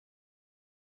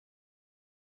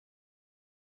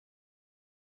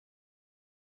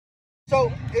So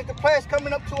if the player's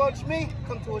coming up towards me,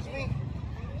 come towards me.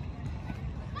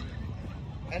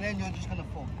 And then you're just gonna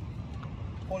fall.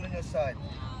 Fall on your side.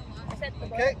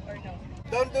 Okay?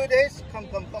 Don't do this. Come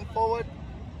forward.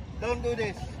 Don't do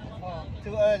this.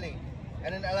 Too early.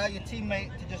 And then allow your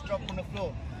teammate to just drop on the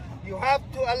floor. You have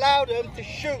to allow them to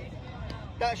shoot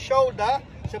that shoulder.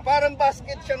 So parang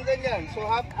basket siyang ganyan. So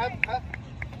have.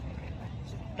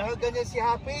 Nakaganyan si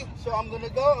Happy. So I'm gonna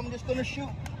go. I'm just gonna shoot.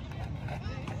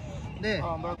 There.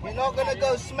 You're not gonna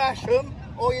go smash them,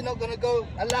 or you're not gonna go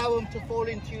allow them to fall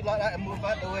into you like that and move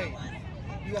out the way.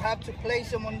 You have to place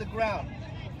them on the ground.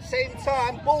 Same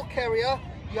time, ball carrier,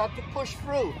 you have to push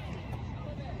through.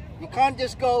 You can't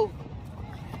just go.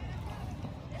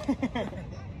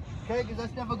 Okay, because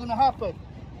that's never gonna happen.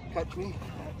 Catch me.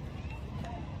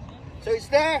 So it's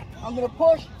there. I'm gonna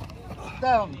push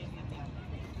down,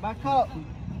 back up.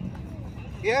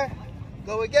 Yeah.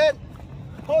 Go again.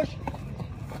 Push.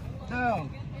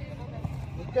 Down.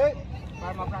 Okay?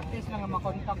 Para ma-practice lang ang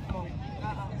ma-contact mo.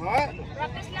 Alright?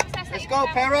 Practice lang sa Let's go,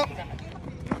 pair up.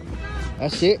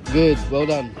 That's it. Good. Well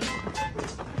done.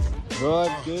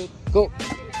 Right, good. Go.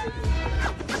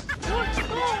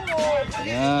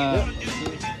 Yeah.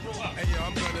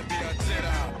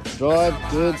 Drive,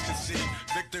 good.